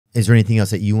Is there anything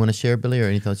else that you want to share, Billy, or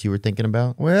anything else you were thinking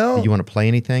about? Well, did you want to play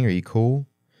anything? Are you cool?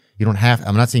 You don't have.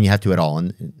 I'm not saying you have to at all.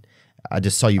 And I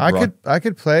just saw you. I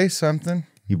could play something.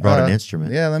 You brought an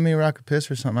instrument. Yeah, let me rock a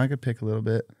piss or something. I could pick a little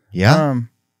bit. Yeah.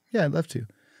 Yeah, I'd love to.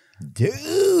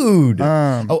 Dude.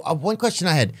 One question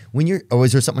I had.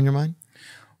 Is there something on your mind?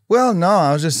 Well, no,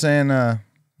 I was just saying,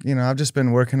 I've just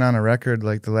been working on a record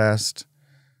like the last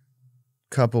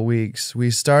couple weeks. We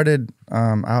started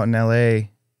out in LA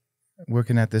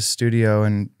working at this studio,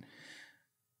 and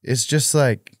it's just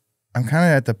like I'm kind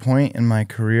of at the point in my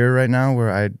career right now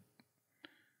where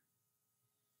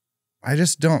I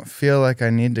just don't feel like I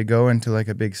need to go into like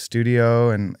a big studio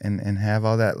and have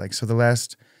all that. Like, so the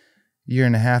last year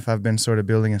and a half, I've been sort of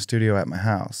building a studio at my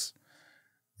house,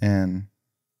 and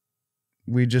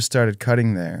we just started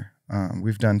cutting there.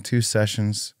 We've done 2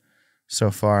 sessions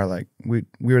so far. Like we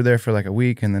were there for like a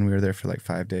week, and then we were there for like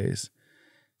 5 days.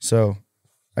 So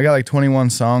I got like 21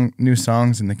 new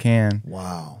songs in the can.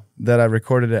 Wow. That I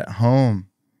recorded at home.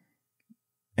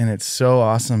 And it's so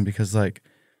awesome because like,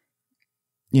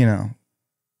 the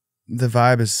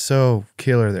vibe is so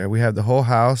killer there. We have the whole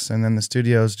house, and then the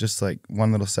studio is just like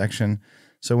one little section.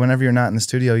 So whenever you're not in the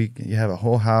studio, you have a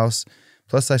whole house.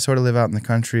 Plus I sort of live out in the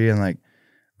country, and like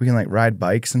we can like ride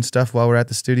bikes and stuff while we're at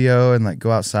the studio and like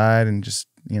go outside and just,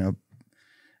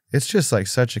 it's just like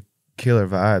such a killer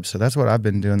vibe. So that's what I've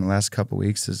been doing the last couple of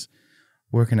weeks, is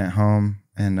working at home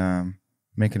and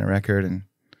making a record, and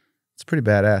it's pretty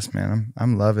badass, man.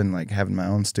 I'm loving like having my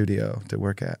own studio to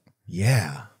work at.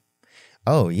 Yeah.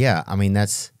 Oh yeah. I mean,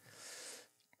 it's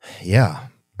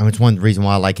one reason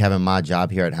why I like having my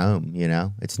job here at home.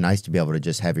 It's nice to be able to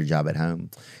just have your job at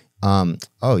home.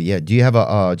 Oh yeah. Do you have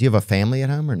a family at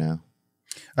home or no?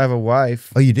 I have a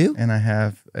wife. Oh, you do? And I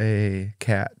have a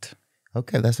cat.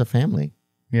 Okay, that's a family.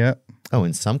 Yep. Oh,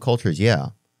 in some cultures, yeah.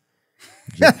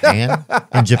 Japan.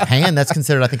 In Japan, that's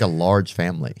considered, I think, a large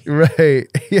family. Right.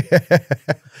 Yeah.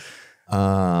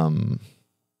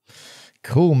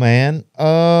 Cool, man.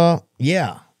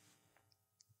 Yeah.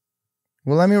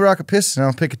 Well, let me rock a piss and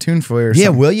I'll pick a tune for you. Yeah,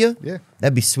 will you? Yeah.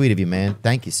 That'd be sweet of you, man.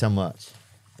 Thank you so much.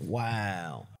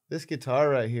 Wow. This guitar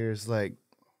right here is like,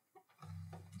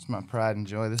 it's my pride and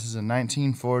joy. This is a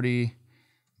 1940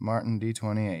 Martin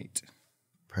D28.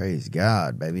 Praise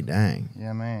God, baby. Dang.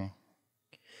 Yeah, man.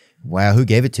 Wow. Who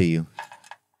gave it to you?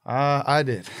 I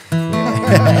did.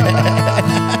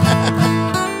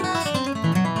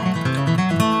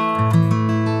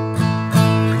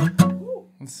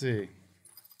 Let's see.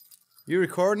 You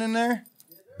recording in there?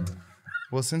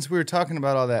 Well, since we were talking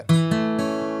about all that,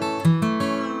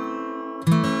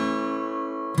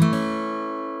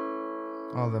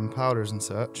 all them powders and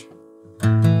such,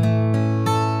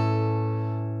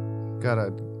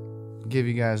 gotta give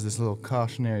you guys this little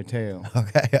cautionary tale.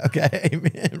 Okay.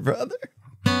 Amen, brother.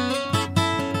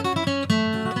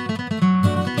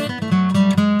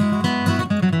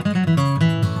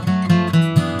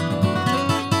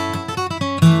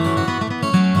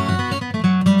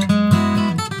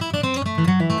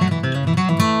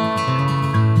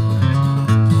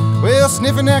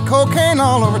 Sniffing that cocaine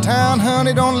all over town,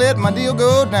 honey, don't let my deal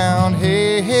go down.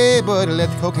 Hey, hey, buddy, let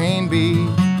the cocaine be.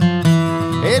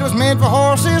 It was meant for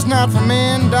horses, not for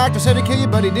men. Doctor said he'd kill you,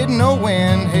 but he didn't know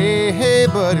when. Hey, hey,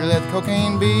 buddy, let the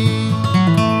cocaine be.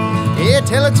 Yeah,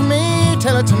 tell it to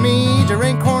me.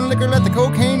 Drink corn liquor, let the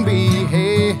cocaine be.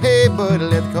 Hey, hey, buddy,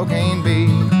 let the cocaine be.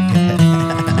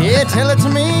 Yeah, tell it to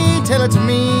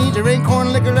me. Drink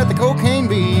corn liquor, let the cocaine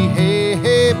be. Hey,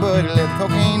 hey, buddy, let the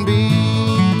cocaine be.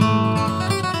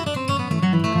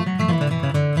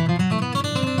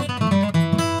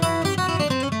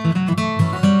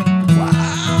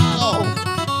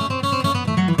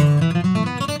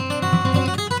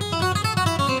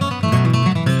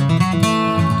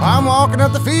 I'm walking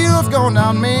up the fields, going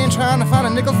down Main, trying to find a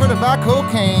nickel for to buy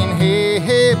cocaine. Hey,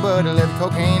 hey, buddy, let the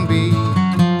cocaine be.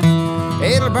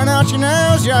 It'll burn out your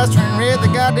nose, your eyes turn red. The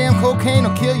goddamn cocaine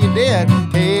will kill you dead.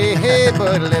 Hey, hey,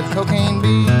 buddy, let the cocaine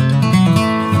be.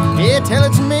 Yeah, tell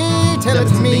it to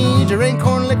me. Drink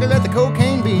corn liquor, let the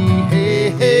cocaine be. Hey,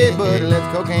 hey, buddy, let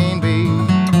the cocaine be.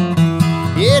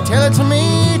 Yeah, tell it to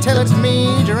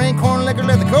me. Drink corn liquor,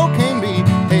 let the cocaine be.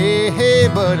 Hey, hey,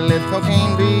 buddy, let the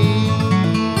cocaine be.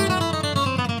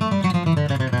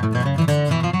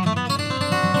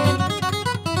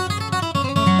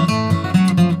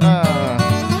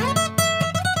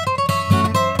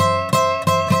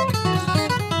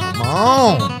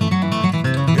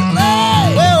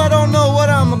 Well, I don't know what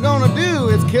I'm gonna do.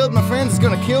 It's killed my friends, it's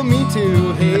gonna kill me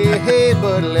too. Hey, hey,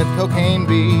 buddy, let the cocaine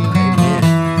be.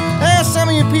 Some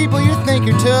of you people, you think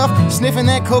you're tough, sniffing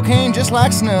that cocaine just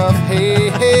like snuff. Hey,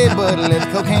 hey, buddy, let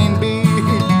the cocaine be.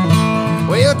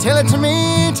 tell it to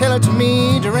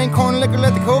me. Drink corn liquor,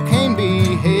 let the cocaine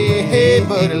be. Hey, hey,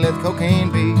 buddy, let the cocaine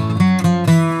be.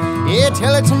 Yeah,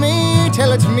 tell it to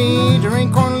me.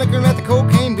 Drink corn liquor, let the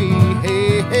cocaine be.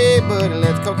 Hey, hey, buddy,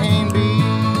 let the cocaine be.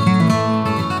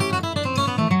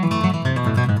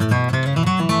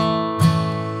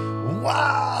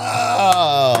 Wow.